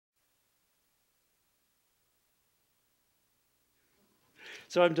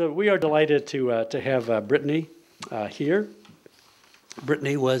We are delighted to have Brittney here.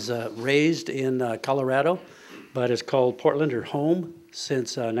 Brittney was raised in Colorado, but has called Portland her home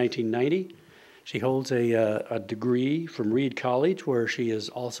since 1990. She holds a degree from Reed College, where she is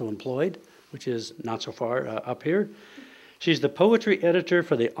also employed, which is not so far up here. She's the poetry editor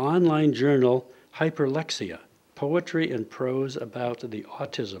for the online journal Hyperlexia, Poetry and Prose about the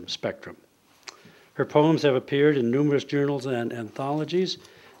Autism Spectrum. Her poems have appeared in numerous journals and anthologies,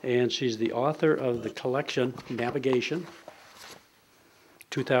 and she's the author of the collection Navigation,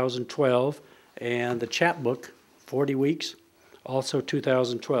 2012, and the chapbook, 40 Weeks, also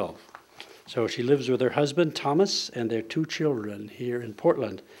 2012. So she lives with her husband, Thomas, and their 2 children here in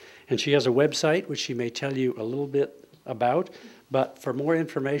Portland. And she has a website, which she may tell you a little bit about. But for more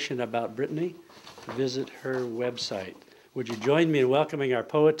information about Brittney, visit her website. Would you join me in welcoming our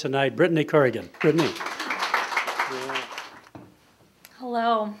poet tonight, Brittney Corrigan? Brittney.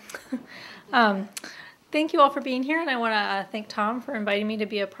 Hello. Thank you all for being here, and I want to thank Tom for inviting me to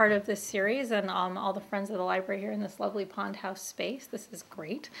be a part of this series, and all the friends of the library here in this lovely pond house space. This is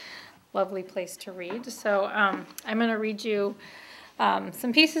great. Lovely place to read. So I'm going to read you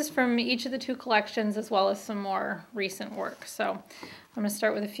some pieces from each of the 2 collections, as well as some more recent work. So I'm going to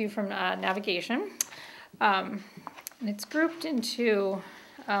start with a few from Navigation. And it's grouped into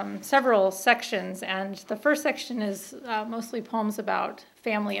several sections, and the first section is mostly poems about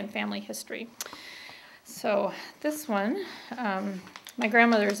family and family history. So this one, my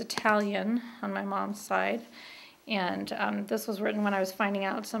grandmother is Italian on my mom's side, and this was written when I was finding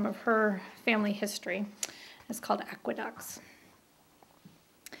out some of her family history. It's called Aqueducts.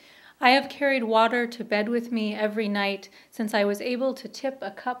 I have carried water to bed with me every night since I was able to tip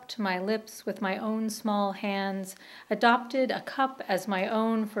a cup to my lips with my own small hands, adopted a cup as my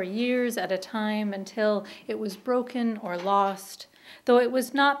own for years at a time until it was broken or lost, though it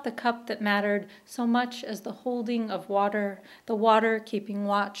was not the cup that mattered so much as the holding of water, the water keeping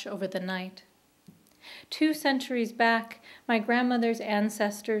watch over the night. 2 centuries back, my grandmother's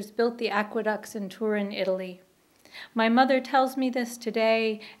ancestors built the aqueducts in Turin, Italy. My mother tells me this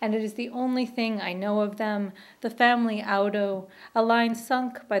today, and it is the only thing I know of them, the family Audo, a line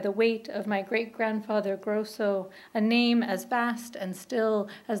sunk by the weight of my great-grandfather Grosso, a name as vast and still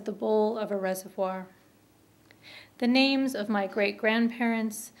as the bowl of a reservoir. The names of my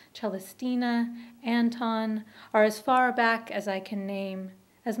great-grandparents, Celestina, Anton, are as far back as I can name,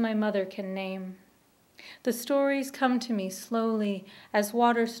 as my mother can name. The stories come to me slowly as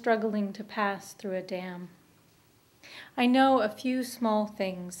water struggling to pass through a dam. I know a few small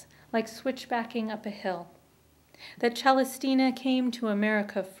things, like switchbacking up a hill. That Celestina came to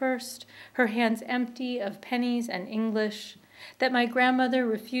America first, her hands empty of pennies and English. That my grandmother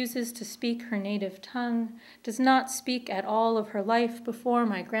refuses to speak her native tongue, does not speak at all of her life before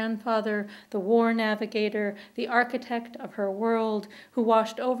my grandfather, the war navigator, the architect of her world, who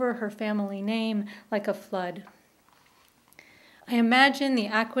washed over her family name like a flood. I imagine the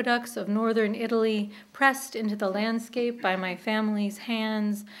aqueducts of northern Italy pressed into the landscape by my family's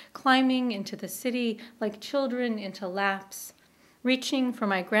hands, climbing into the city like children into laps, reaching for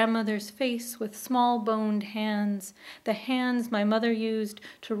my grandmother's face with small-boned hands, the hands my mother used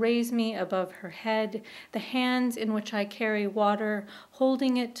to raise me above her head, the hands in which I carry water,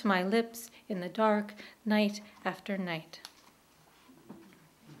 holding it to my lips in the dark, night after night.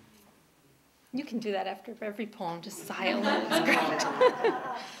 You can do that after every poem, just sigh a little. It's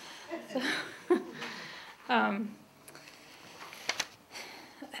great.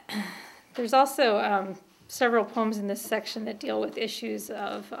 There's also several poems in this section that deal with issues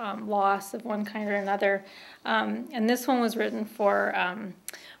of loss of one kind or another. And this one was written for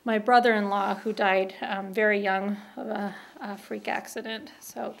my brother-in-law, who died very young of a freak accident.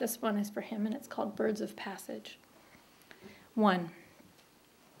 So this one is for him, and it's called Birds of Passage. 1.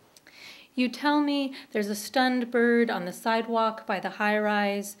 You tell me there's a stunned bird on the sidewalk by the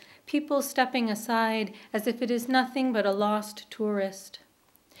high-rise, people stepping aside as if it is nothing but a lost tourist.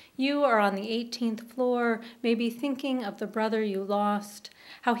 You are on the 18th floor, maybe thinking of the brother you lost,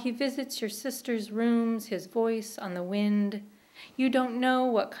 how he visits your sister's rooms, his voice on the wind. You don't know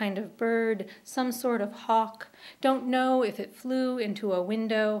what kind of bird, some sort of hawk, don't know if it flew into a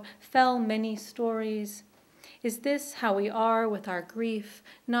window, fell many stories. Is this how we are with our grief,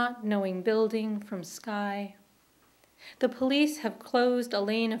 not knowing building from sky? The police have closed a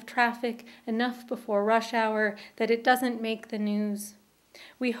lane of traffic enough before rush hour that it doesn't make the news.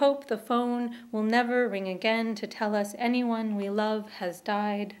 We hope the phone will never ring again to tell us anyone we love has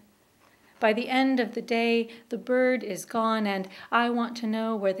died. By the end of the day, the bird is gone, and I want to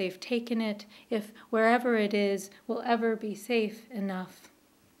know where they've taken it, if wherever it is will ever be safe enough.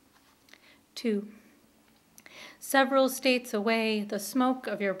 2. Several states away, the smoke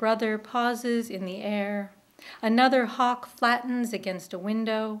of your brother pauses in the air. Another hawk flattens against a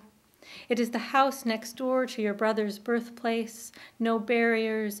window. It is the house next door to your brother's birthplace. No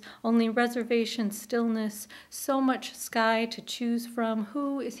barriers, only reservation stillness, so much sky to choose from.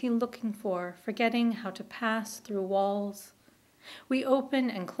 Who is he looking for, forgetting how to pass through walls? We open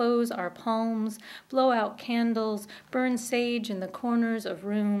and close our palms, blow out candles, burn sage in the corners of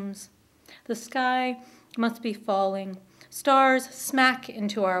rooms. The sky must be falling. Stars smack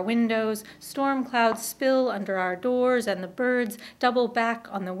into our windows, storm clouds spill under our doors, and the birds double back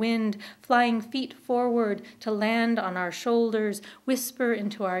on the wind, flying feet forward to land on our shoulders, whisper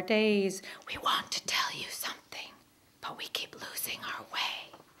into our days, "We want to tell you something, but we keep losing our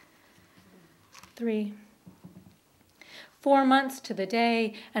way." 3. 4 months to the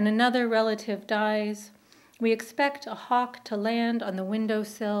day, and another relative dies. We expect a hawk to land on the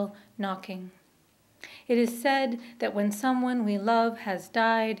windowsill, knocking. It is said that when someone we love has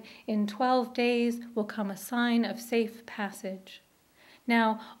died, in 12 days will come a sign of safe passage.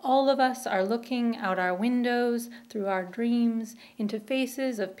 Now, all of us are looking out our windows, through our dreams, into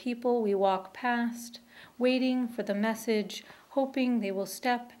faces of people we walk past, waiting for the message, hoping they will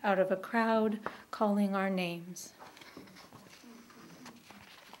step out of a crowd calling our names.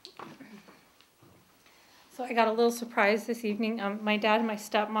 So I got a little surprise this evening. My dad and my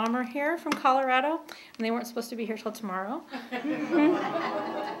stepmom are here from Colorado, and they weren't supposed to be here till tomorrow.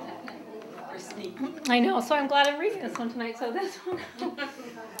 I know, so I'm glad I'm reading this one tonight. So this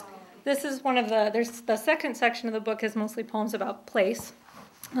is one of there's the second section of the book is mostly poems about place,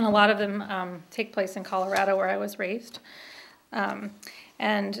 and a lot of them take place in Colorado where I was raised.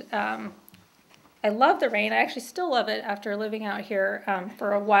 I love the rain. I actually still love it after living out here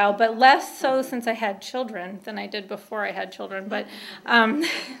for a while, but less so since I had children than I did before I had children. But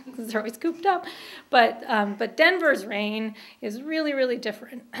because they're always cooped up. But Denver's rain is really, really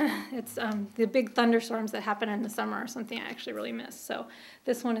different. It's the big thunderstorms that happen in the summer are something I actually really miss. So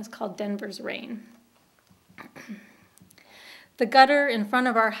this one is called Denver's Rain. The gutter in front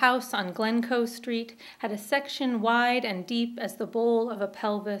of our house on Glencoe Street had a section wide and deep as the bowl of a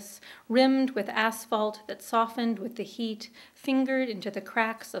pelvis, rimmed with asphalt that softened with the heat, fingered into the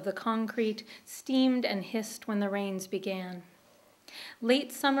cracks of the concrete, steamed and hissed when the rains began.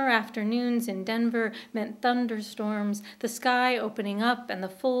 Late summer afternoons in Denver meant thunderstorms, the sky opening up and the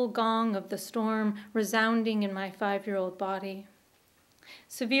full gong of the storm resounding in my 5-year-old body.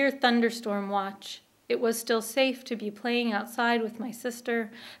 Severe thunderstorm watch. It was still safe to be playing outside with my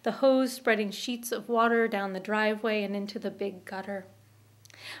sister, the hose spreading sheets of water down the driveway and into the big gutter.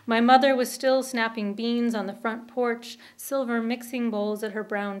 My mother was still snapping beans on the front porch, silver mixing bowls at her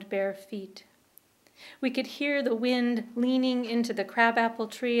browned bare feet. We could hear the wind leaning into the crabapple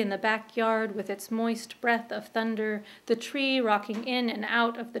tree in the backyard with its moist breath of thunder, the tree rocking in and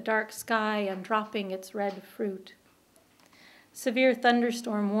out of the dark sky and dropping its red fruit. Severe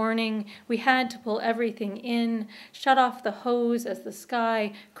thunderstorm warning. We had to pull everything in, shut off the hose as the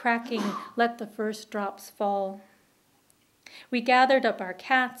sky, cracking, let the first drops fall. We gathered up our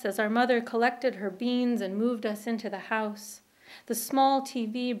cats as our mother collected her beans and moved us into the house. The small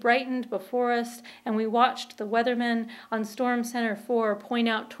TV brightened before us, and we watched the weathermen on Storm Center 4 point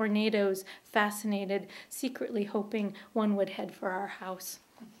out tornadoes, fascinated, secretly hoping one would head for our house.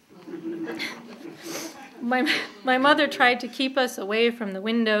 My mother tried to keep us away from the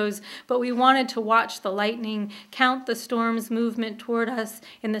windows, but we wanted to watch the lightning, count the storm's movement toward us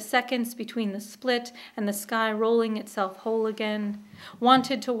in the seconds between the split and the sky rolling itself whole again.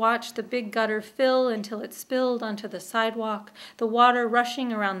 Wanted to watch the big gutter fill until it spilled onto the sidewalk, the water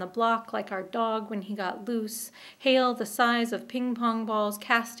rushing around the block like our dog when he got loose, hail the size of ping-pong balls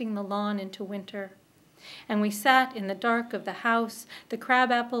casting the lawn into winter. And we sat in the dark of the house, the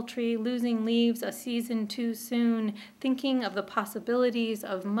crabapple tree losing leaves a season too soon, thinking of the possibilities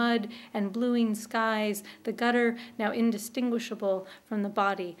of mud and bluing skies, the gutter now indistinguishable from the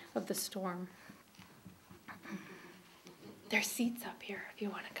body of the storm. There's seats up here if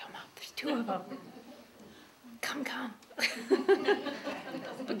you want to come up. There's 2 of them. Come.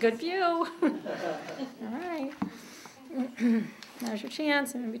 A good view. All right. Now's your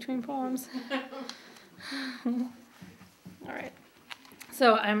chance in between poems. All right.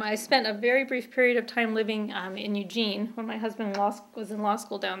 So I spent a very brief period of time living in Eugene when my husband was in law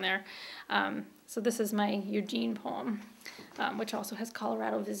school down there. So this is my Eugene poem, which also has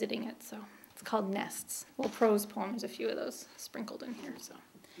Colorado visiting it. So it's called Nests. Little prose poem. There's a few of those sprinkled in here. So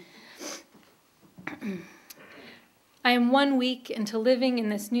I am 1 week into living in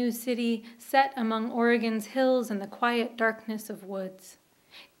this new city set among Oregon's hills and the quiet darkness of woods.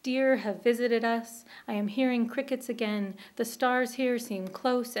 Deer have visited us. I am hearing crickets again. The stars here seem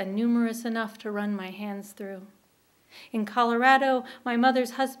close and numerous enough to run my hands through. In Colorado, my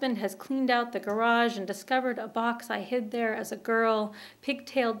mother's husband has cleaned out the garage and discovered a box I hid there as a girl,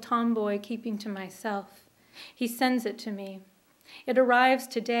 pigtailed tomboy keeping to myself. He sends it to me. It arrives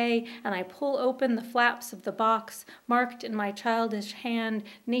today, and I pull open the flaps of the box, marked in my childish hand,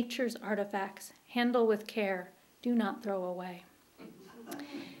 nature's artifacts. Handle with care. Do not throw away.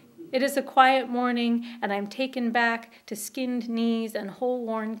 It is a quiet morning, and I'm taken back to skinned knees and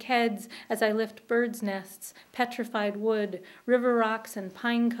hole-worn keds as I lift birds' nests, petrified wood, river rocks and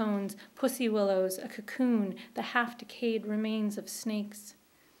pine cones, pussy willows, a cocoon, the half-decayed remains of snakes.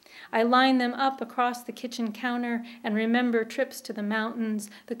 I line them up across the kitchen counter and remember trips to the mountains,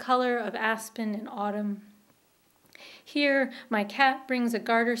 the color of aspen in autumn. Here, my cat brings a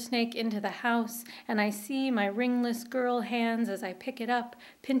garter snake into the house, and I see my ringless girl hands as I pick it up,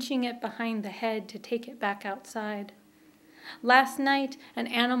 pinching it behind the head to take it back outside. Last night, an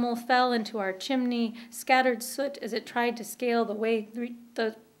animal fell into our chimney, scattered soot as it tried to scale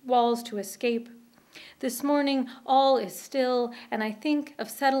the walls to escape. This morning, all is still, and I think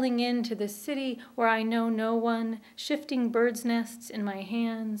of settling into this city where I know no one, shifting birds' nests in my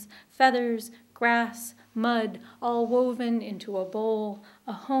hands, feathers, grass, mud, all woven into a bowl,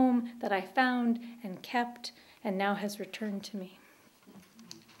 a home that I found and kept and now has returned to me.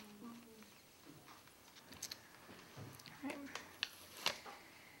 All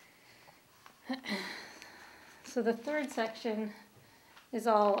right. So the third section is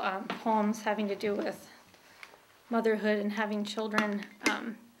all poems having to do with motherhood and having children.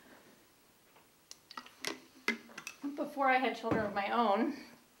 Before I had children of my own,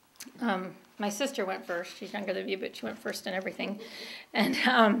 my sister went first. She's younger than me, but she went first in everything. And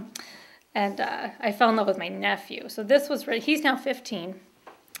I fell in love with my nephew. So this was written, he's now 15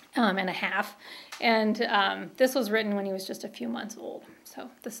 and a half. And this was written when he was just a few months old. So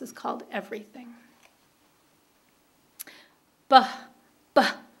this is called Everything. Bah,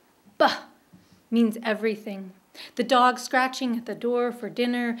 bah, bah means everything. The dog scratching at the door for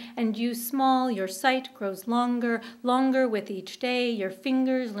dinner, and you small, your sight grows longer, longer with each day. Your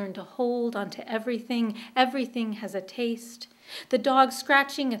fingers learn to hold onto everything. Everything has a taste. The dog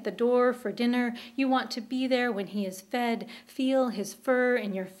scratching at the door for dinner, you want to be there when he is fed. Feel his fur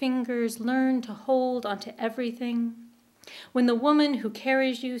in your fingers. Learn to hold onto everything. When the woman who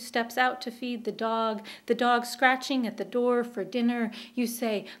carries you steps out to feed the dog scratching at the door for dinner, you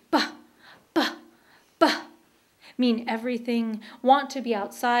say, bah, bah, bah. Mean everything, want to be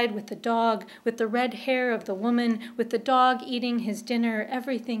outside with the dog, with the red hair of the woman, with the dog eating his dinner.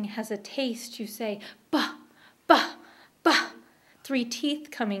 Everything has a taste, you say, bah, bah, bah. 3 teeth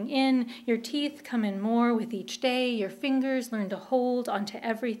coming in, your teeth come in more with each day. Your fingers learn to hold onto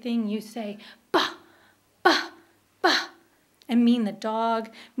everything. You say, bah, bah, bah. And mean the dog,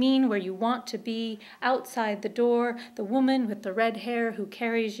 mean where you want to be, outside the door. The woman with the red hair who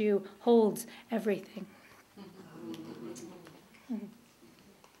carries you holds everything.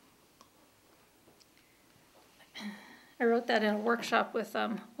 I wrote that in a workshop with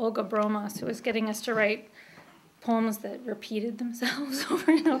Olga Bromas, who was getting us to write poems that repeated themselves over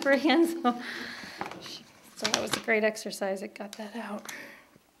and over again. So that was a great exercise. It got that out.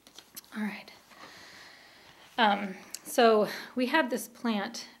 All right. So we have this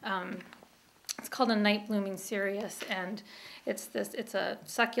plant. It's called a night blooming cereus, and it's a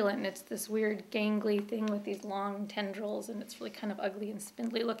succulent, and it's this weird gangly thing with these long tendrils, and it's really kind of ugly and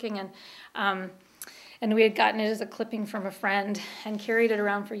spindly looking. And we had gotten it as a clipping from a friend and carried it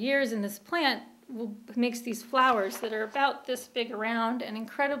around for years. And this plant makes these flowers that are about this big around and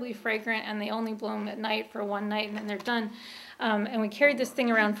incredibly fragrant, and they only bloom at night for one night, and then they're done. And we carried this thing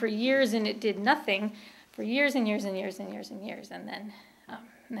around for years, and it did nothing for years and years and years and years and years, and then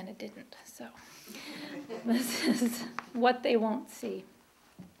it didn't. So this is what they won't see.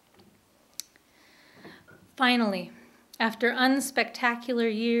 Finally, after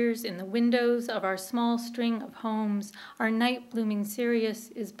unspectacular years in the windows of our small string of homes, our night-blooming cereus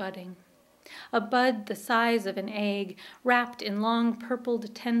is budding. A bud the size of an egg, wrapped in long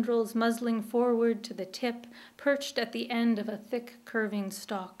purpled tendrils muzzling forward to the tip, perched at the end of a thick, curving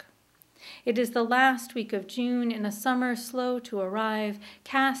stalk. It is the last week of June in a summer slow to arrive,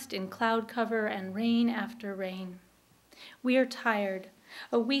 cast in cloud cover and rain after rain. We are tired.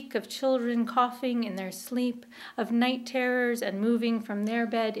 A week of children coughing in their sleep, of night terrors and moving from their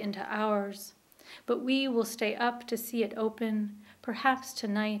bed into ours. But we will stay up to see it open, perhaps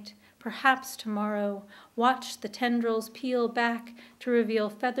tonight, perhaps tomorrow, watch the tendrils peel back to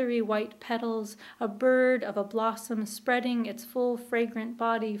reveal feathery white petals, a bird of a blossom spreading its full fragrant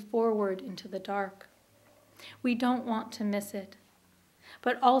body forward into the dark. We don't want to miss it.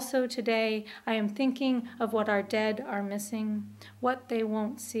 But also today, I am thinking of what our dead are missing, what they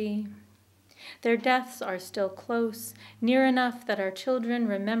won't see. Their deaths are still close, near enough that our children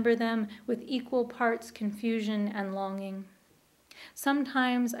remember them with equal parts confusion and longing.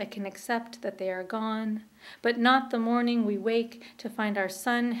 Sometimes I can accept that they are gone, but not the morning we wake to find our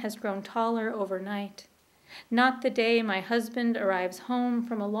son has grown taller overnight. Not the day my husband arrives home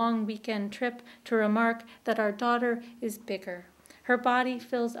from a long weekend trip to remark that our daughter is bigger. Her body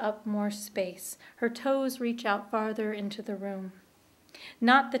fills up more space. Her toes reach out farther into the room.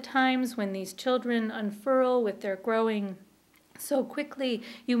 Not the times when these children unfurl with their growing so quickly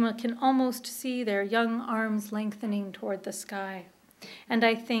you can almost see their young arms lengthening toward the sky. And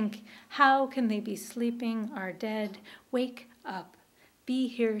I think, how can they be sleeping, our dead? Wake up. Be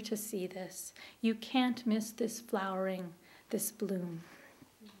here to see this. You can't miss this flowering, this bloom.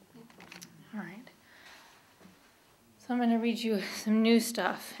 All right. So I'm going to read you some new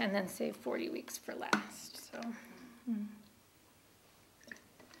stuff and then save 40 weeks for last. So.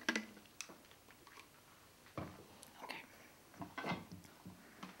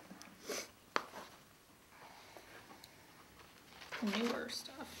 Newer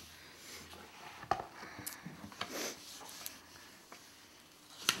stuff.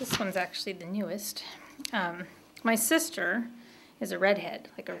 This one's actually the newest. My sister is a redhead,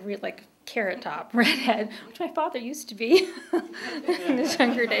 like a real carrot top redhead, which my father used to be in his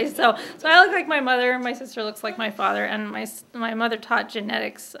younger days. So I look like my mother, my sister looks like my father, and my mother taught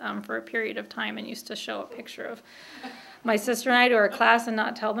genetics for a period of time and used to show a picture of my sister and I to our class and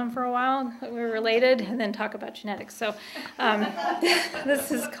not tell them for a while that we were related, and then talk about genetics. So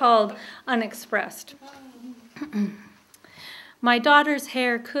this is called Unexpressed. My daughter's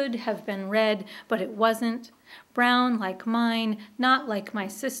hair could have been red, but it wasn't. Brown like mine, not like my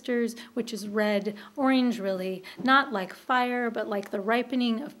sister's, which is red, orange really, not like fire, but like the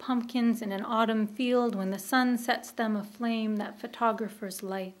ripening of pumpkins in an autumn field when the sun sets them aflame, that photographer's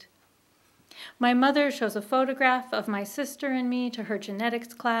light. My mother shows a photograph of my sister and me to her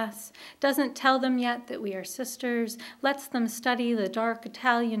genetics class, doesn't tell them yet that we are sisters, lets them study the dark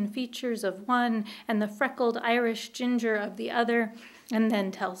Italian features of one and the freckled Irish ginger of the other, and then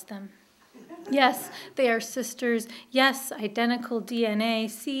tells them. Yes, they are sisters. Yes, identical DNA.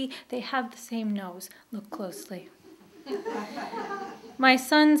 See, they have the same nose. Look closely. My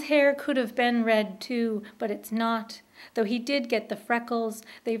son's hair could have been red too, but it's not. Though he did get the freckles,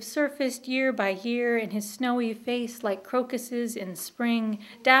 they've surfaced year by year in his snowy face like crocuses in spring,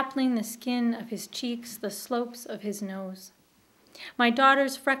 dappling the skin of his cheeks, the slopes of his nose. My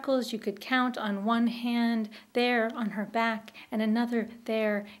daughter's freckles you could count on one hand, there on her back, and another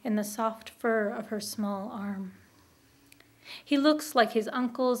there in the soft fur of her small arm. He looks like his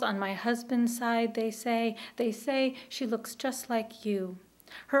uncles on my husband's side, they say. They say she looks just like you.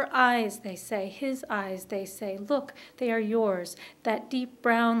 Her eyes, they say, his eyes, they say, look, they are yours, that deep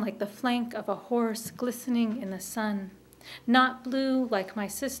brown like the flank of a horse glistening in the sun. Not blue like my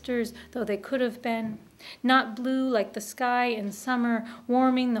sister's, though they could have been. Not blue like the sky in summer,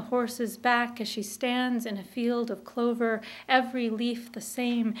 warming the horse's back as she stands in a field of clover, every leaf the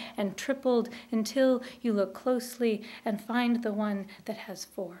same and tripled until you look closely and find the one that has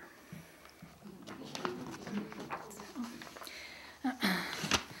 4.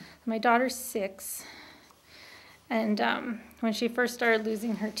 My daughter's 6, and when she first started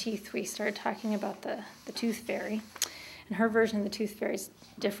losing her teeth, we started talking about the tooth fairy, and her version of the tooth fairy is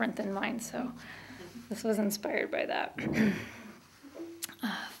different than mine, so this was inspired by that.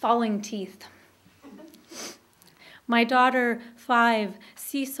 Falling teeth. My daughter, 5,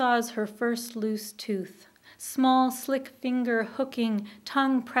 seesaws her first loose tooth, small, slick finger hooking,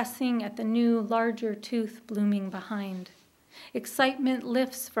 tongue pressing at the new, larger tooth blooming behind. Excitement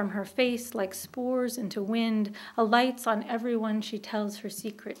lifts from her face like spores into wind, alights on everyone she tells her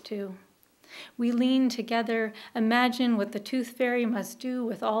secret to. We lean together, imagine what the tooth fairy must do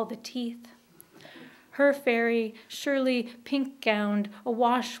with all the teeth. Her fairy, surely pink-gowned,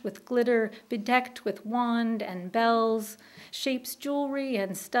 awash with glitter, bedecked with wand and bells, shapes jewelry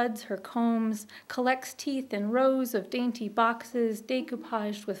and studs her combs, collects teeth in rows of dainty boxes,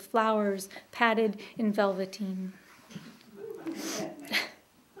 decoupaged with flowers, padded in velveteen.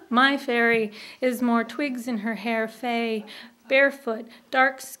 My fairy is more twigs in her hair fey, barefoot,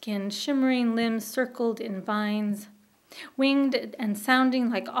 dark-skinned, shimmering limbs circled in vines. Winged and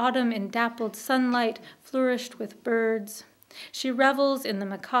sounding like autumn in dappled sunlight, flourished with birds. She revels in the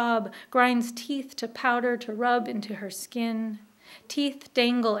macabre, grinds teeth to powder to rub into her skin. Teeth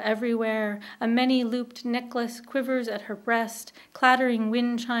dangle everywhere, a many-looped necklace quivers at her breast, clattering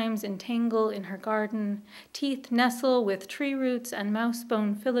wind chimes entangle in her garden. Teeth nestle with tree roots and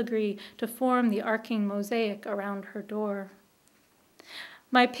mousebone filigree to form the arcing mosaic around her door.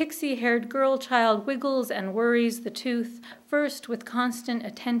 My pixie-haired girl child wiggles and worries the tooth, first with constant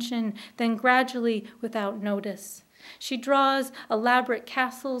attention, then gradually without notice. She draws elaborate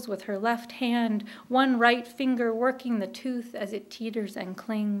castles with her left hand, one right finger working the tooth as it teeters and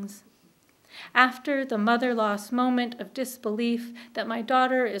clings. After the mother-loss moment of disbelief that my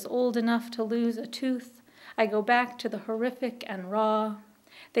daughter is old enough to lose a tooth, I go back to the horrific and raw.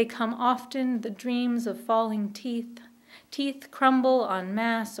 They come often, the dreams of falling teeth. Teeth crumble en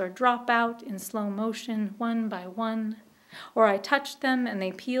masse or drop out in slow motion, one by one. Or I touch them and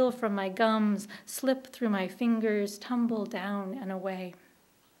they peel from my gums, slip through my fingers, tumble down and away.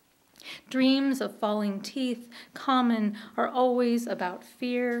 Dreams of falling teeth, common, are always about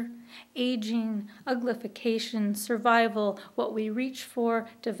fear, aging, uglification, survival, what we reach for,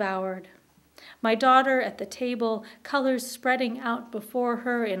 devoured. My daughter at the table, colors spreading out before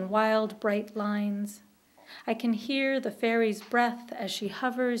her in wild, bright lines. I can hear the fairy's breath as she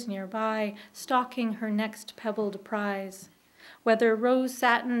hovers nearby, stalking her next pebbled prize. Whether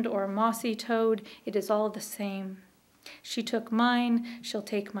rose-satined or mossy-toed, it is all the same. She took mine, she'll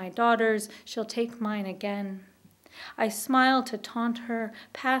take my daughter's, she'll take mine again. I smile to taunt her,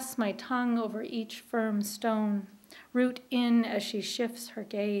 pass my tongue over each firm stone, root in as she shifts her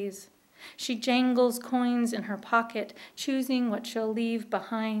gaze. She jangles coins in her pocket, choosing what she'll leave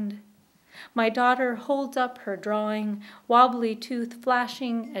behind. My daughter holds up her drawing, wobbly tooth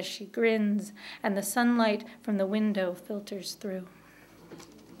flashing as she grins, and the sunlight from the window filters through.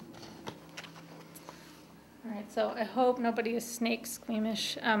 All right, so I hope nobody is snake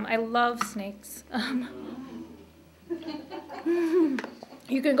squeamish. I love snakes.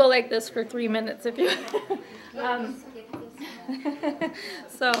 You can go like this for 3 minutes if you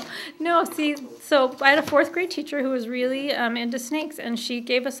So I had a 4th grade teacher who was really into snakes, and she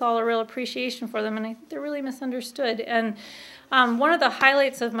gave us all a real appreciation for them, and I think they're really misunderstood. And one of the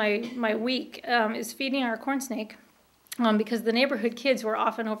highlights of my week is feeding our corn snake, because the neighborhood kids who are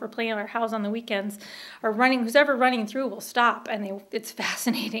often over playing at our house on the weekends are running, who's ever running through will stop, and it's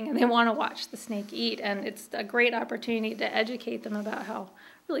fascinating, and they want to watch the snake eat, and it's a great opportunity to educate them about how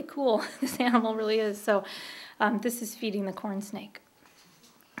really cool this animal really is. So this is feeding the corn snake.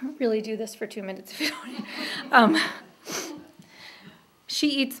 I'll really do this for 2 minutes if you don't. She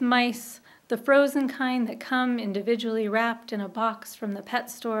eats mice, the frozen kind that come individually wrapped in a box from the pet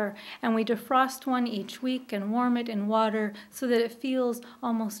store, and we defrost one each week and warm it in water so that it feels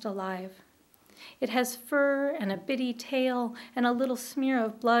almost alive. It has fur and a bitty tail and a little smear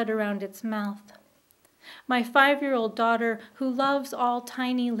of blood around its mouth. My 5-year-old daughter, who loves all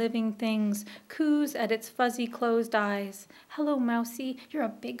tiny living things, coos at its fuzzy closed eyes. "Hello, Mousie, you're a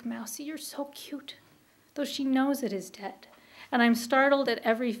big Mousie, you're so cute," though she knows it is dead, and I'm startled at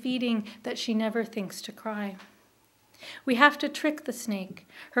every feeding that she never thinks to cry. We have to trick the snake,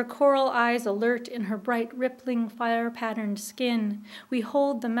 her coral eyes alert in her bright, rippling, fire-patterned skin. We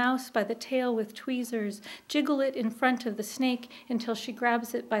hold the mouse by the tail with tweezers, jiggle it in front of the snake until she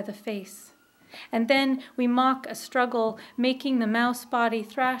grabs it by the face. And then we mock a struggle, making the mouse body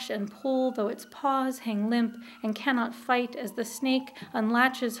thrash and pull, though its paws hang limp and cannot fight as the snake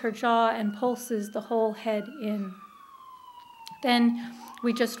unlatches her jaw and pulses the whole head in. Then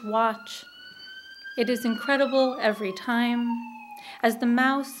we just watch. It is incredible every time. As the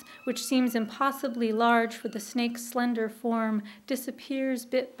mouse, which seems impossibly large for the snake's slender form, disappears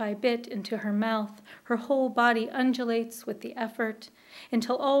bit by bit into her mouth, her whole body undulates with the effort,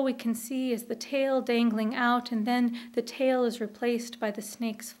 until all we can see is the tail dangling out, and then the tail is replaced by the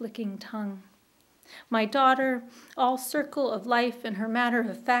snake's flicking tongue. My daughter, all circle of life in her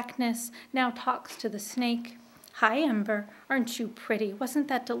matter-of-factness, now talks to the snake. "Hi, Ember. Aren't you pretty? Wasn't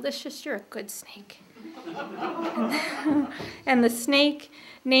that delicious? You're a good snake." And the snake,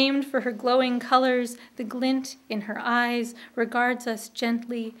 named for her glowing colors, the glint in her eyes, regards us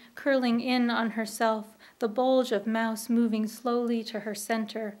gently, curling in on herself, the bulge of mouse moving slowly to her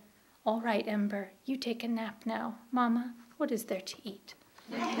center. "All right, Ember, you take a nap now. Mama, what is there to eat?"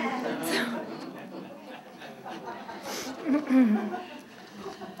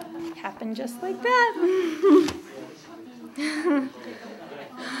 Happened just like that.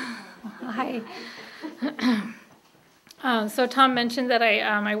 Hi. So Tom mentioned that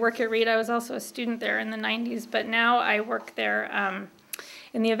I work at Reed. I was also a student there in the 90s, but now I work there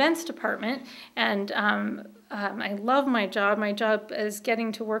in the events department. And I love my job. My job is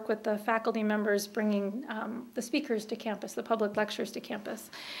getting to work with the faculty members, bringing the speakers to campus, the public lectures to campus.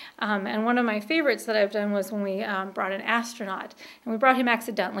 And one of my favorites that I've done was when we brought an astronaut. And we brought him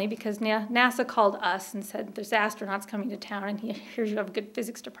accidentally because NASA called us and said, there's astronauts coming to town, and he hears you have a good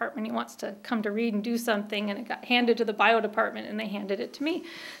physics department. He wants to come to read and do something, and it got handed to the bio department, and they handed it to me.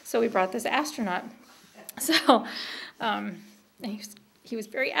 So we brought this astronaut. So he was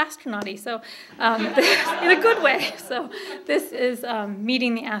very astronaut-y, so in a good way. So this is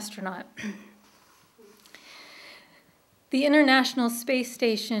meeting the astronaut. The International Space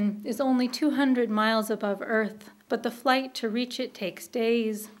Station is only 200 miles above Earth, but the flight to reach it takes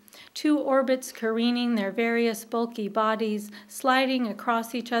days. 2 orbits careening their various bulky bodies, sliding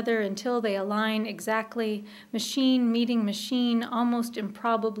across each other until they align exactly, machine meeting machine almost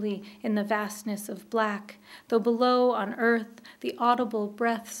improbably in the vastness of black, though below on Earth the audible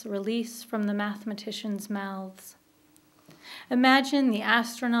breaths release from the mathematicians' mouths. Imagine the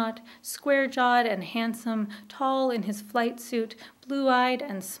astronaut, square-jawed and handsome, tall in his flight suit, blue-eyed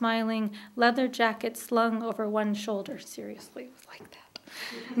and smiling, leather jacket slung over one shoulder. Seriously, it was like that.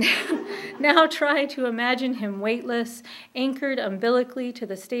 Now try to imagine him weightless, anchored umbilically to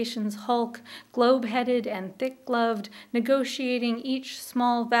the station's hulk, globe-headed and thick-gloved, negotiating each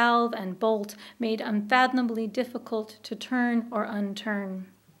small valve and bolt made unfathomably difficult to turn or unturn.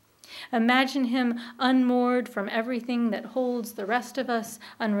 Imagine him unmoored from everything that holds the rest of us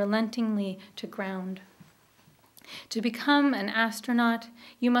unrelentingly to ground. To become an astronaut,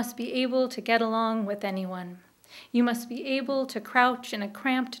 you must be able to get along with anyone. You must be able to crouch in a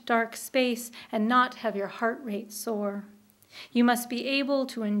cramped, dark space and not have your heart rate soar. You must be able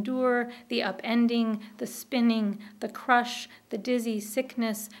to endure the upending, the spinning, the crush, the dizzy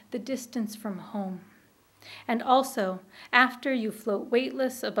sickness, the distance from home. And also, after you float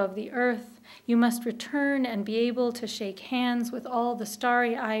weightless above the earth, you must return and be able to shake hands with all the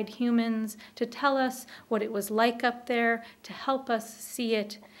starry-eyed humans, to tell us what it was like up there, to help us see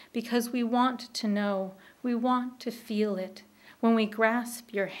it, because we want to know, we want to feel it. When we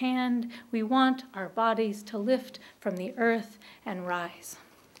grasp your hand, we want our bodies to lift from the earth and rise.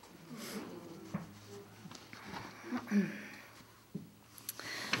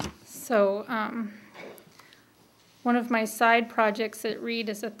 So, one of my side projects at Reed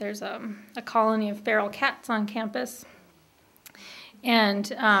is that there's a colony of feral cats on campus, and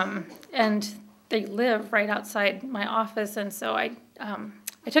they live right outside my office, and so I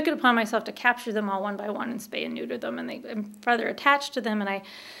took it upon myself to capture them all one by one and spay and neuter them, and I'm rather attached to them, and I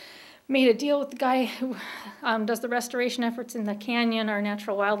made a deal with the guy who does the restoration efforts in the canyon, our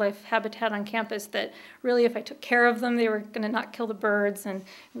natural wildlife habitat on campus, that really if I took care of them, they were going to not kill the birds, and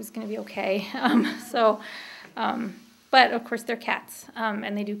it was going to be okay. But of course they're cats,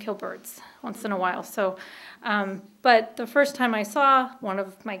 and they do kill birds once in a while. So, but the first time I saw one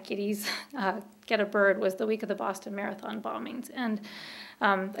of my kitties get a bird was the week of the Boston Marathon bombings. And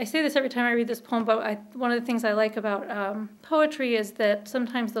I say this every time I read this poem, but one of the things I like about poetry is that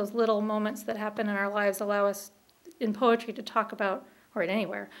sometimes those little moments that happen in our lives allow us in poetry to talk about, or in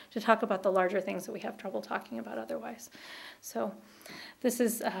anywhere, to talk about the larger things that we have trouble talking about otherwise. So this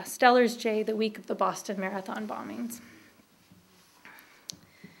is Stellar's J, the week of the Boston Marathon bombings.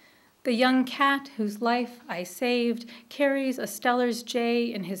 The young cat whose life I saved carries a Stellar's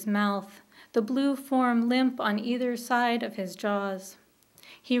J in his mouth, the blue form limp on either side of his jaws.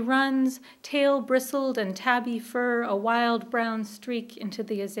 He runs, tail bristled and tabby fur, a wild brown streak into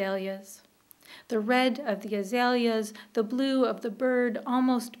the azaleas. The red of the azaleas, the blue of the bird,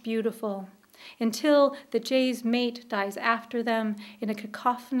 almost beautiful, until the jay's mate dies after them in a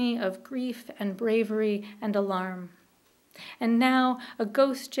cacophony of grief and bravery and alarm. And now a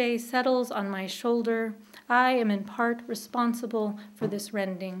ghost jay settles on my shoulder. I am in part responsible for this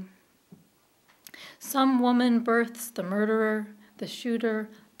rending. Some woman births the murderer, the shooter,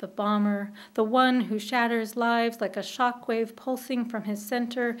 the bomber, the one who shatters lives like a shockwave pulsing from his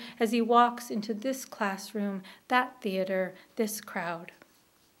center as he walks into this classroom, that theater, this crowd.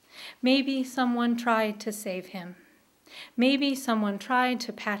 Maybe someone tried to save him. Maybe someone tried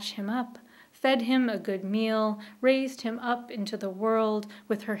to patch him up, fed him a good meal, raised him up into the world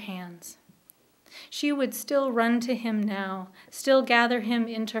with her hands. She would still run to him now, still gather him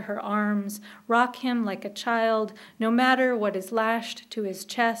into her arms, rock him like a child, no matter what is lashed to his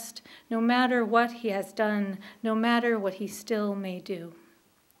chest, no matter what he has done, no matter what he still may do.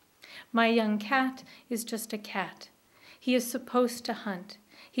 My young cat is just a cat. He is supposed to hunt.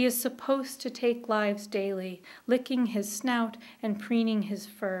 He is supposed to take lives daily, licking his snout and preening his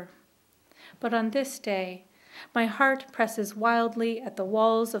fur. But on this day, My heart presses wildly at the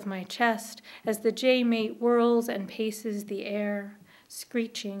walls of my chest as the jay-mate whirls and paces the air,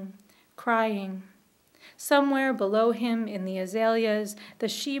 screeching, crying. Somewhere below him in the azaleas, the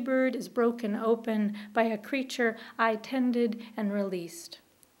she-bird is broken open by a creature I tended and released.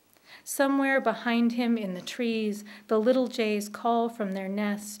 Somewhere behind him in the trees, the little jays call from their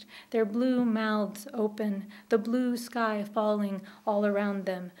nest, their blue mouths open, the blue sky falling all around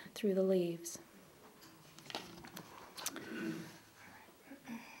them through the leaves.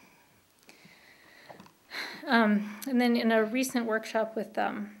 And then in a recent workshop with,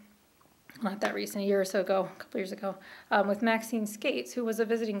 not that recent, a year or so ago, a couple years ago, with Maxine Skates, who was a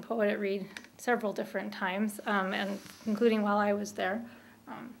visiting poet at Reed several different times, and including while I was there.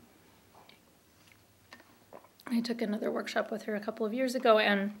 I took another workshop with her a couple of years ago,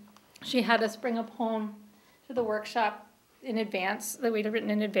 and she had us bring a poem to the workshop in advance, that we'd written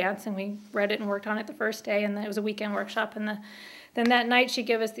in advance, and we read it and worked on it the first day, and then it was a weekend workshop, and then that night she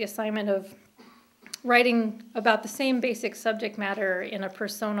gave us the assignment of writing about the same basic subject matter in a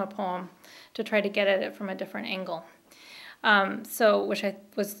persona poem to try to get at it from a different angle. Which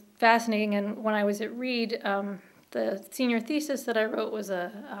was fascinating, and when I was at Reed, the senior thesis that I wrote was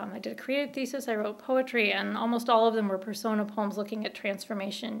I did a creative thesis, I wrote poetry, and almost all of them were persona poems looking at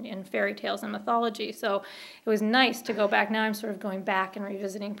transformation in fairy tales and mythology. So it was nice to go back. Now I'm sort of going back and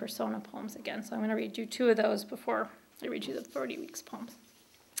revisiting persona poems again. So I'm going to read you 2 of those before I read you the 40 Weeks poems.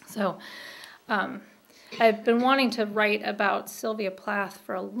 So I've been wanting to write about Sylvia Plath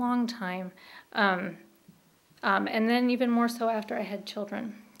for a long time, and then even more so after I had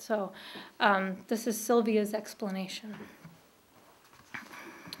children. So this is Sylvia's explanation.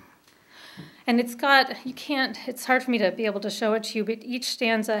 And it's got, it's hard for me to be able to show it to you, but each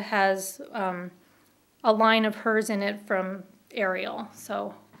stanza has a line of hers in it from Ariel.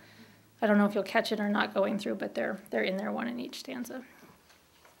 So I don't know if you'll catch it or not going through, but they're in there, one in each stanza.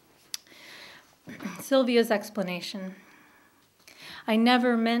 Sylvia's explanation. I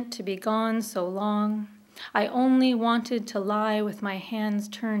never meant to be gone so long. I only wanted to lie with my hands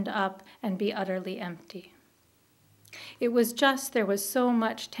turned up and be utterly empty. It was just there was so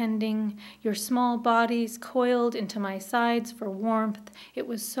much tending, your small bodies coiled into my sides for warmth. It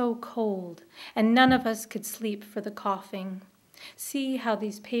was so cold, and none of us could sleep for the coughing. See how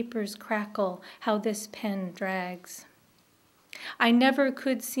these papers crackle, how this pen drags. I never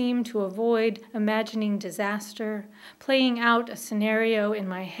could seem to avoid imagining disaster, playing out a scenario in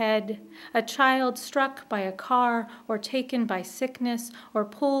my head, a child struck by a car or taken by sickness or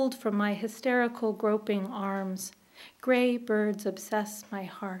pulled from my hysterical groping arms. Gray birds obsess my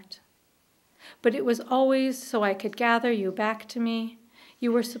heart. But it was always so I could gather you back to me.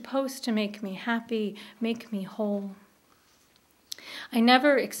 You were supposed to make me happy, make me whole. I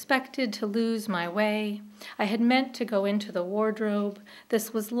never expected to lose my way. I had meant to go into the wardrobe.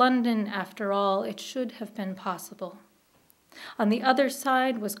 This was London, after all. It should have been possible. On the other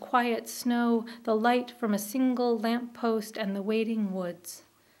side was quiet snow, the light from a single lamppost and the waiting woods.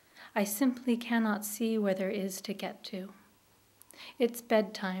 I simply cannot see where there is to get to. It's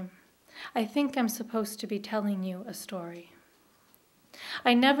bedtime. I think I'm supposed to be telling you a story.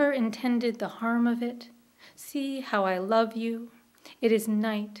 I never intended the harm of it. See how I love you. It is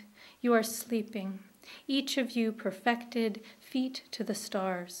night. You are sleeping. Each of you perfected, feet to the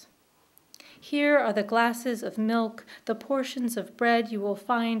stars. Here are the glasses of milk, the portions of bread you will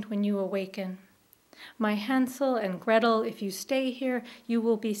find when you awaken. My Hansel and Gretel, if you stay here, you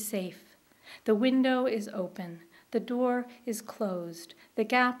will be safe. The window is open. The door is closed. The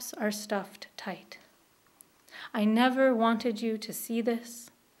gaps are stuffed tight. I never wanted you to see this.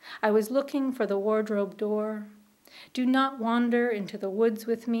 I was looking for the wardrobe door. Do not wander into the woods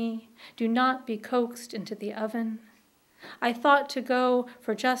with me. Do not be coaxed into the oven. I thought to go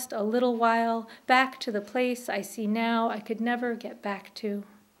for just a little while back to the place I see now I could never get back to.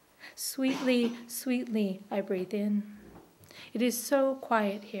 Sweetly, sweetly, I breathe in. It is so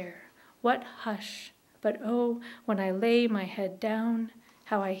quiet here. What hush. But oh, when I lay my head down,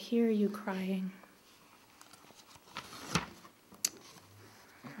 how I hear you crying.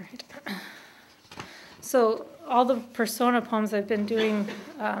 All right. So all the persona poems I've been doing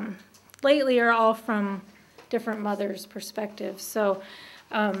lately are all from different mothers' perspectives. So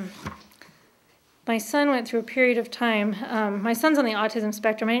my son went through a period of time. My son's on the autism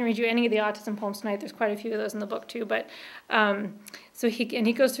spectrum. I didn't read you any of the autism poems tonight. There's quite a few of those in the book too. But so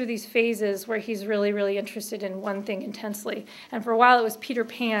he goes through these phases where he's really, really interested in one thing intensely. And for a while it was Peter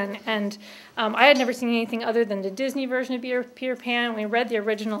Pan. And I had never seen anything other than the Disney version of Peter Pan. We read the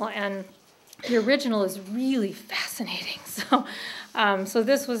original, and the original is really fascinating. So So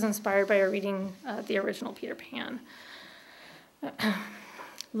this was inspired by reading the original Peter Pan.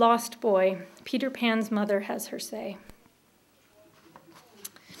 Lost Boy, Peter Pan's mother has her say.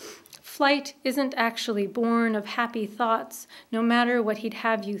 Flight isn't actually born of happy thoughts, no matter what he'd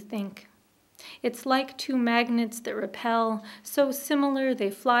have you think. It's like two magnets that repel, so similar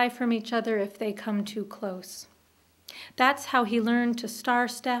they fly from each other if they come too close. That's how he learned to star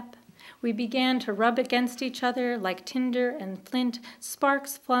step. We began to rub against each other like tinder and flint,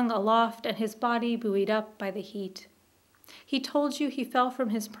 sparks flung aloft and his body buoyed up by the heat. He told you he fell from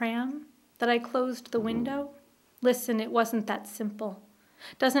his pram? That I closed the window? Listen, it wasn't that simple.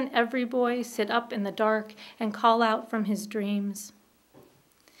 Doesn't every boy sit up in the dark and call out from his dreams?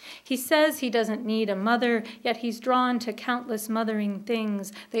 He says he doesn't need a mother, yet he's drawn to countless mothering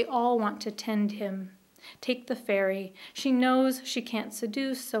things. They all want to tend him. Take the fairy. She knows she can't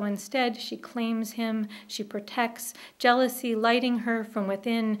seduce, so instead she claims him. She protects, jealousy lighting her from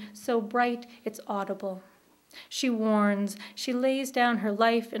within, so bright it's audible. She warns. She lays down her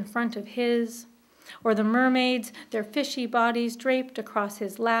life in front of his. Or the mermaids, their fishy bodies draped across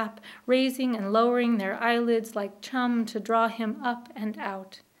his lap, raising and lowering their eyelids like chum to draw him up and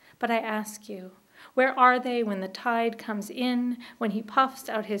out. But I ask you, where are they when the tide comes in, when he puffs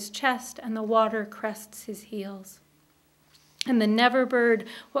out his chest and the water crests his heels? And the never bird,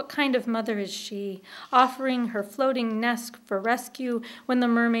 what kind of mother is she, offering her floating nest for rescue when the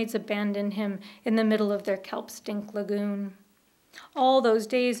mermaids abandon him in the middle of their kelp-stink lagoon? All those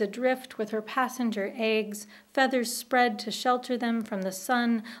days adrift with her passenger eggs, feathers spread to shelter them from the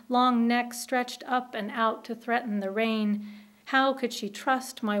sun, long necks stretched up and out to threaten the rain. How could she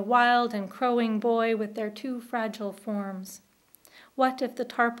trust my wild and crowing boy with their two fragile forms? What if the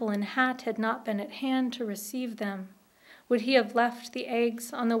tarpaulin hat had not been at hand to receive them? Would he have left the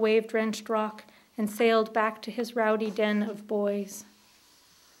eggs on the wave-drenched rock and sailed back to his rowdy den of boys?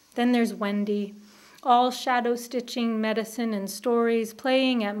 Then there's Wendy, all shadow-stitching medicine and stories,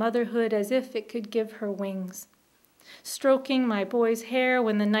 playing at motherhood as if it could give her wings. Stroking my boy's hair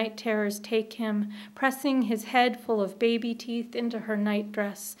when the night terrors take him, pressing his head full of baby teeth into her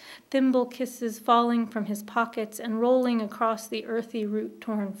nightdress, thimble kisses falling from his pockets and rolling across the earthy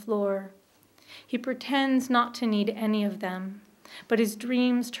root-torn floor. He pretends not to need any of them, but his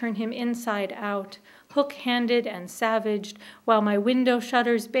dreams turn him inside out, hook-handed and savaged, while my window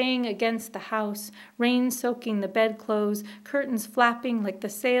shutters bang against the house, rain soaking the bedclothes, curtains flapping like the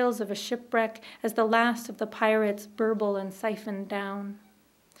sails of a shipwreck as the last of the pirates burble and siphon down.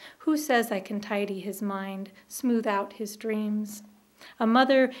 Who says I can tidy his mind, smooth out his dreams? A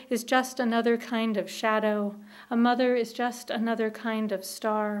mother is just another kind of shadow. A mother is just another kind of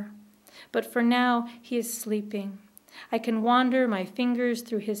star. But for now, he is sleeping. I can wander my fingers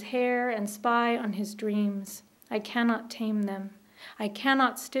through his hair and spy on his dreams. I cannot tame them. I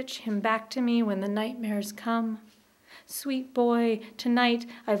cannot stitch him back to me when the nightmares come. Sweet boy, tonight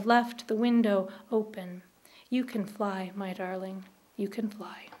I've left the window open. You can fly, my darling. You can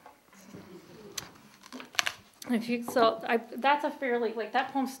fly. That's a fairly,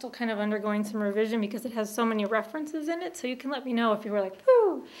 that poem's still kind of undergoing some revision because it has so many references in it, so you can let me know if you were like,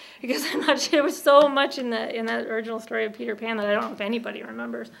 whoo, because I'm not sure, there was so much in that original story of Peter Pan that I don't know if anybody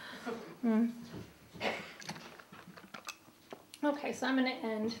remembers. Okay, so I'm going to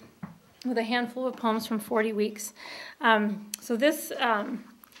end with a handful of poems from 40 Weeks. So this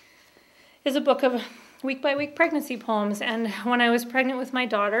is a book of week-by-week pregnancy poems, and when I was pregnant with my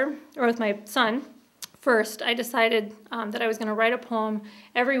daughter, or with my son, first, I decided that I was going to write a poem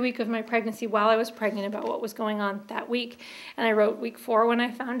every week of my pregnancy while I was pregnant about what was going on that week. And I wrote week 4 when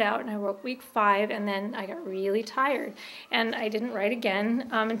I found out, and I wrote week 5, and then I got really tired. And I didn't write again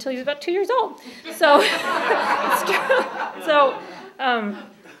until he was about 2 years old. So, it's true. So,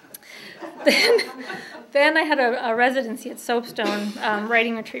 then I had a residency at Soapstone,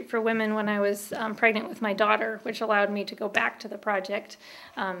 writing retreat for women when I was pregnant with my daughter, which allowed me to go back to the project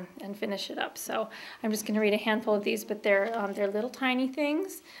and finish it up. So I'm just going to read a handful of these, but they're little tiny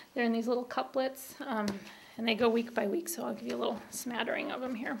things. They're in these little couplets, and they go week by week, so I'll give you a little smattering of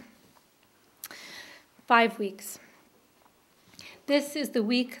them here. 5 weeks. This is the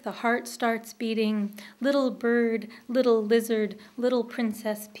week the heart starts beating. Little bird, little lizard, little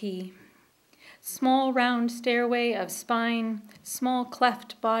princess pea. Small round stairway of spine, small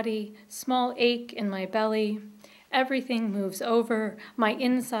cleft body, small ache in my belly. Everything moves over, my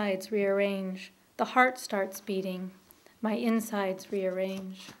insides rearrange. The heart starts beating, my insides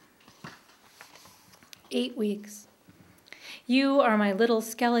rearrange. 8 weeks. You are my little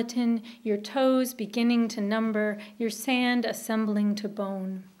skeleton, your toes beginning to number, your sand assembling to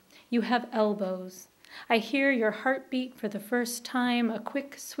bone. You have elbows. I hear your heartbeat for the first time, a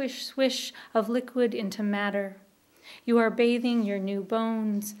quick swish swish of liquid into matter. You are bathing your new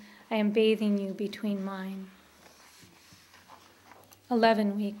bones. I am bathing you between mine.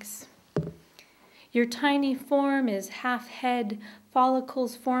 11 weeks. Your tiny form is half head,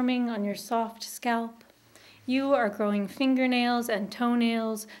 follicles forming on your soft scalp. You are growing fingernails and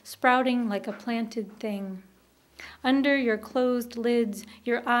toenails, sprouting like a planted thing. Under your closed lids,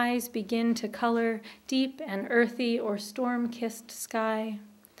 your eyes begin to color deep and earthy or storm-kissed sky.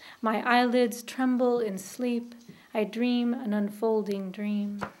 My eyelids tremble in sleep. I dream an unfolding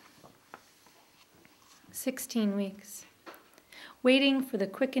dream. 16 weeks. Waiting for the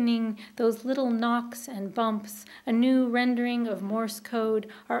quickening, those little knocks and bumps, a new rendering of Morse code,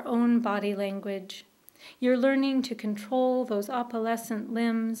 our own body language. You're learning to control those opalescent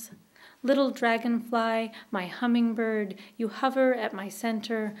limbs. Little dragonfly, my hummingbird, you hover at my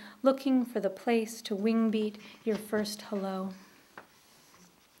center, looking for the place to wing beat your first hello.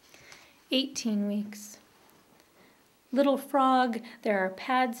 18 weeks. Little frog, there are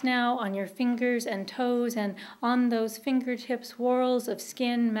pads now on your fingers and toes, and on those fingertips whorls of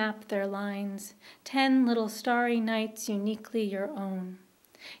skin map their lines. 10 little starry nights uniquely your own.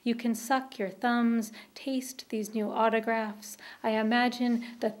 You can suck your thumbs, taste these new autographs. I imagine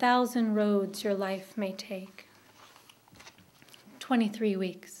the 1,000 roads your life may take. 23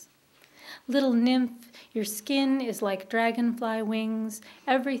 weeks. Little nymph, your skin is like dragonfly wings.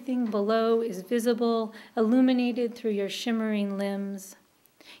 Everything below is visible, illuminated through your shimmering limbs.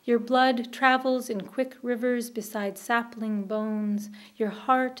 Your blood travels in quick rivers beside sapling bones. Your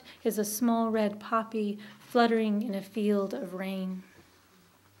heart is a small red poppy fluttering in a field of rain.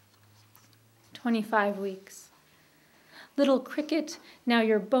 25 weeks. Little cricket, now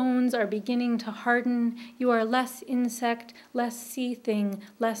your bones are beginning to harden. You are less insect, less sea thing,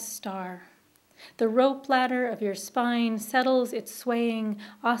 less star. The rope ladder of your spine settles its swaying,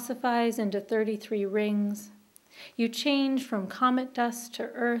 ossifies into 33 rings. You change from comet dust to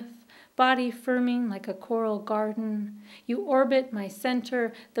earth, body firming like a coral garden. You orbit my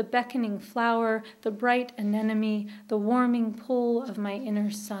center, the beckoning flower, the bright anemone, the warming pull of my inner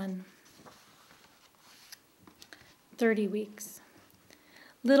sun. 30 weeks.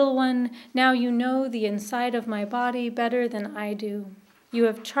 Little one, now you know the inside of my body better than I do. You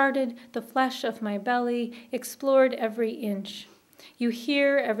have charted the flesh of my belly, explored every inch. You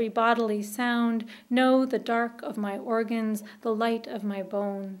hear every bodily sound, know the dark of my organs, the light of my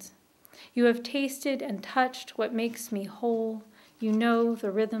bones. You have tasted and touched what makes me whole. You know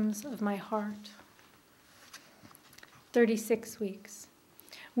the rhythms of my heart. 36 weeks.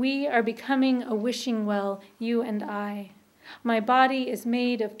 We are becoming a wishing well, you and I. My body is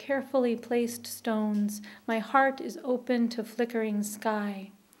made of carefully placed stones. My heart is open to flickering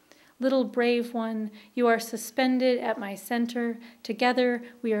sky. Little brave one, you are suspended at my center. Together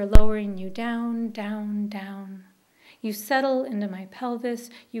we are lowering you down, down, down. You settle into my pelvis.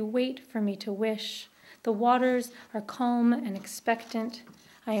 You wait for me to wish. The waters are calm and expectant.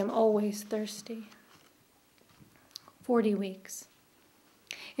 I am always thirsty. 40 weeks.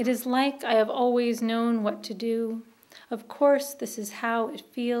 It is like I have always known what to do. Of course, this is how it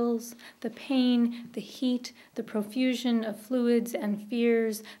feels. The pain, the heat, the profusion of fluids and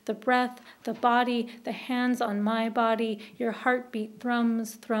fears, the breath, the body, the hands on my body, your heartbeat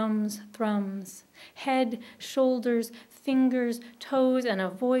thrums, thrums, thrums. Head, shoulders, fingers, toes, and a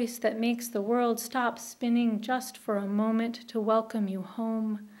voice that makes the world stop spinning just for a moment to welcome you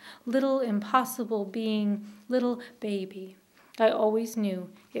home. Little impossible being, little baby. I always knew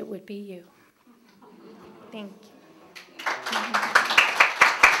it would be you. Thank you.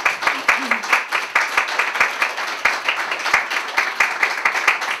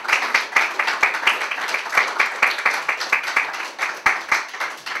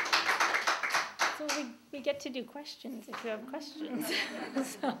 So we get to do questions if you have questions.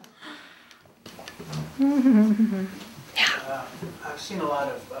 So. I've seen a lot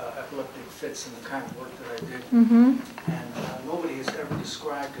of epileptic fits in the kind of work that I did, and nobody has ever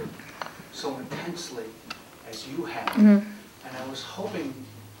described it so intensely as you have. And I was hoping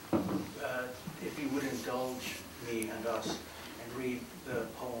if you would indulge me and us and read the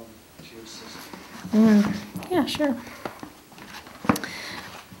poem to your sister. Yeah, sure.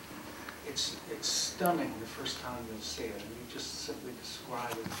 It's stunning the first time you say it, and you just simply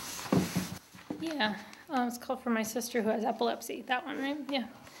describe it. Yeah, it's called For My Sister Who Has Epilepsy. That one, right? Yeah.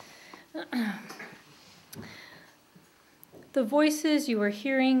 The voices you were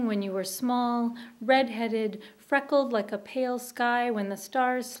hearing when you were small, red-headed, freckled like a pale sky when the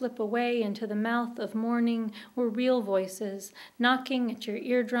stars slip away into the mouth of morning, were real voices, knocking at your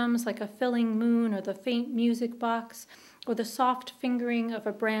eardrums like a filling moon or the faint music box or the soft fingering of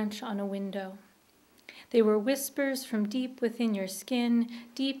a branch on a window. They were whispers from deep within your skin,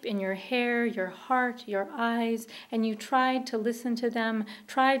 deep in your hair, your heart, your eyes, and you tried to listen to them,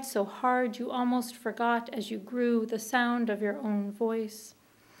 tried so hard you almost forgot as you grew the sound of your own voice.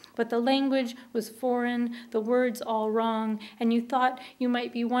 But the language was foreign, the words all wrong, and you thought you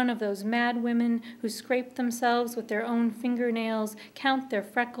might be one of those mad women who scrape themselves with their own fingernails, count their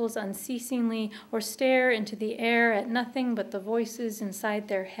freckles unceasingly, or stare into the air at nothing but the voices inside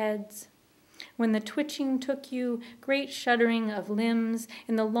their heads. When the twitching took you, great shuddering of limbs,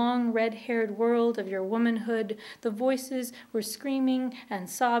 in the long red-haired world of your womanhood, the voices were screaming and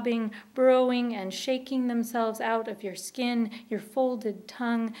sobbing, burrowing and shaking themselves out of your skin, your folded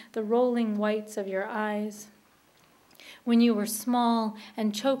tongue, the rolling whites of your eyes. When you were small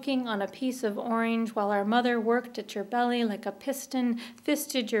and choking on a piece of orange while our mother worked at your belly like a piston,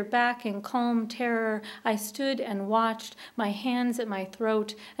 fisted your back in calm terror, I stood and watched, my hands at my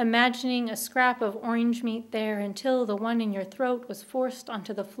throat, imagining a scrap of orange meat there until the one in your throat was forced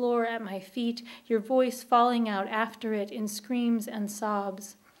onto the floor at my feet, your voice falling out after it in screams and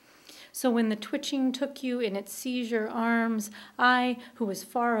sobs. So when the twitching took you in its seizure arms, I, who was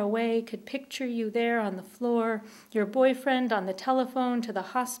far away, could picture you there on the floor, your boyfriend on the telephone to the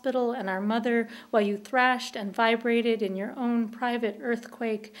hospital and our mother, while you thrashed and vibrated in your own private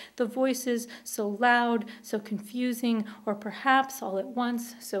earthquake, the voices so loud, so confusing, or perhaps all at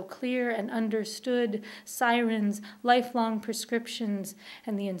once so clear and understood, sirens, lifelong prescriptions,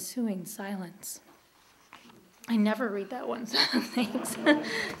 and the ensuing silence. I never read that one, so thanks.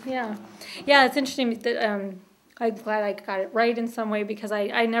 Yeah, it's interesting that I'm glad I got it right in some way because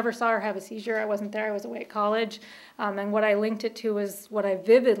I never saw her have a seizure. I wasn't there. I was away at college. And what I linked it to was what I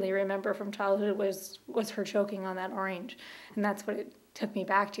vividly remember from childhood was her choking on that orange. And that's what it took me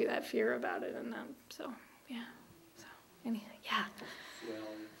back to, that fear about it. And so, yeah. So, anyway, yeah. Well,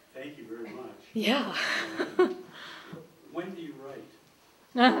 thank you very much. Yeah. When do you write?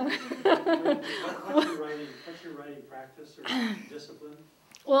 What's your writing practice or discipline?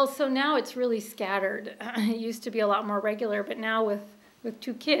 Well, so now it's really scattered. It used to be a lot more regular, but now with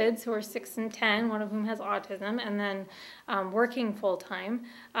two kids who are 6 and 10, one of whom has autism, and then working full-time,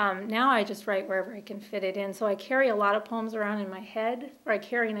 now I just write wherever I can fit it in. So I carry a lot of poems around in my head, or I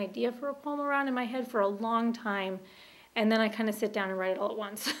carry an idea for a poem around in my head for a long time, and then I kind of sit down and write it all at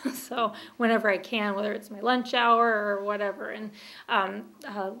once. So whenever I can, whether it's my lunch hour or whatever. And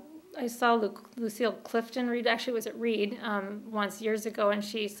I saw Lucille Clifton read, actually it was at Reed once years ago, and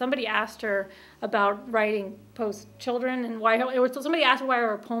somebody asked her about writing post-children and somebody asked her why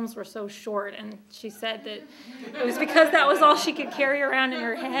her poems were so short, and she said that it was because that was all she could carry around in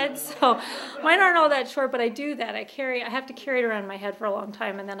her head. So mine aren't all that short, but I do that. I have to carry it around in my head for a long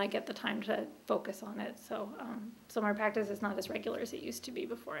time, and then I get the time to focus on it. So my practice is not as regular as it used to be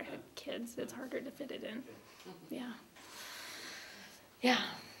before I had kids. It's harder to fit it in. Yeah. Yeah.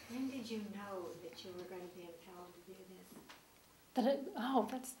 When did you know that you were going to be impelled to do this?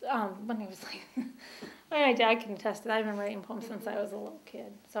 That's when I was like, my dad can attest to that. I've been writing poems since I was a little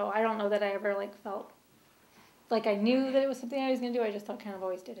kid. So I don't know that I ever felt like I knew that it was something I was going to do. I just kind of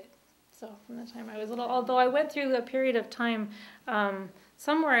always did it. So from the time I was little, although I went through a period of time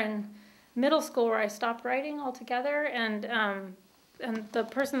somewhere in middle school where I stopped writing altogether, and the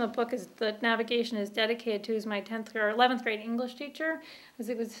person the book the navigation is dedicated to is my 10th or 11th grade English teacher, because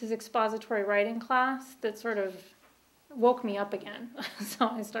it was his expository writing class that sort of woke me up again. So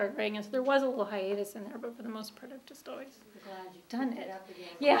I started writing it. So there was a little hiatus in there, but for the most part I've just always done it. Up again.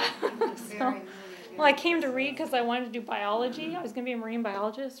 Yeah. Well, I came to Reed because I wanted to do biology. I was going to be a marine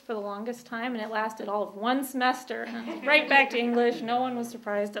biologist for the longest time, and it lasted all of one semester. And I was right back to English. No one was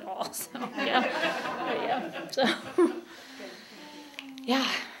surprised at all. So yeah. But yeah. So. Yeah.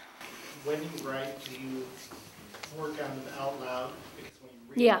 When you write, do you work on them out loud? Because when you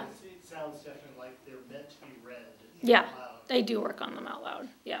read Yeah. it sounds definitely like they're meant to be read Yeah, out loud. I do work on them out loud.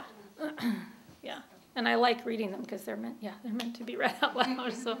 Yeah. Yeah. And I like reading them because they're meant to be read out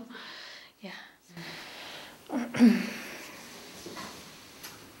loud. So, yeah.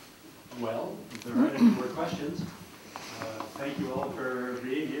 Well, if there aren't any more questions, thank you all for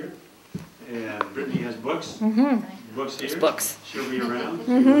being here. And Brittney has books. Mm-hmm. Books here. Books. She'll be around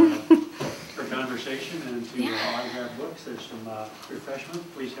for conversation and to autograph books. There's some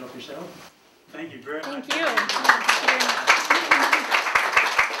refreshment. Please help yourself. Thank you very much. Thank you.